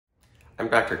I'm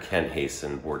Dr. Ken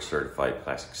Hasen, board certified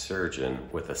plastic surgeon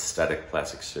with aesthetic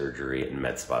plastic surgery in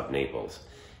MedSpa Naples.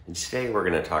 And today we're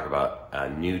going to talk about a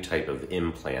new type of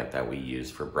implant that we use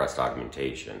for breast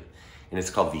augmentation. And it's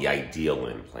called the Ideal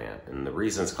Implant. And the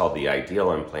reason it's called the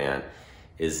Ideal Implant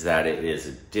is that it is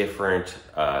a different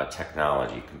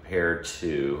technology compared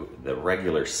to the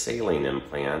regular saline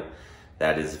implant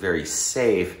that is very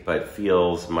safe but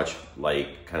feels much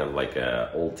like kind of like an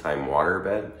old-time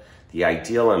waterbed. The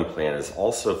Ideal Implant is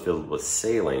also filled with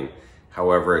saline,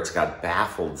 however it's got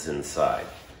baffles inside.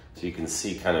 So you can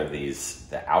see kind of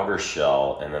the outer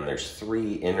shell, and then there's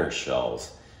three inner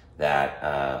shells that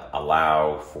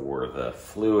allow for the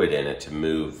fluid in it to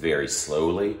move very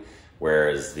slowly,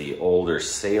 whereas the older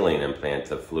saline implant,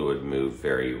 the fluid moved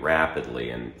very rapidly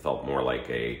and felt more like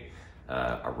a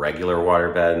regular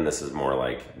waterbed, and this is more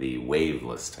like the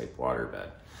waveless type waterbed.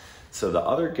 So the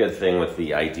other good thing with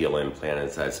the Ideal Implant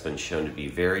is that it's been shown to be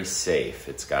very safe.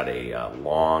 It's got a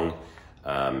long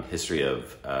history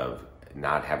of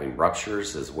not having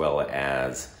ruptures, as well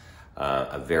as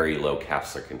a very low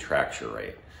capsular contracture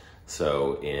rate.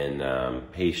 So in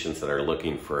patients that are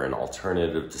looking for an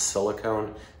alternative to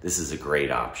silicone, this is a great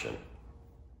option.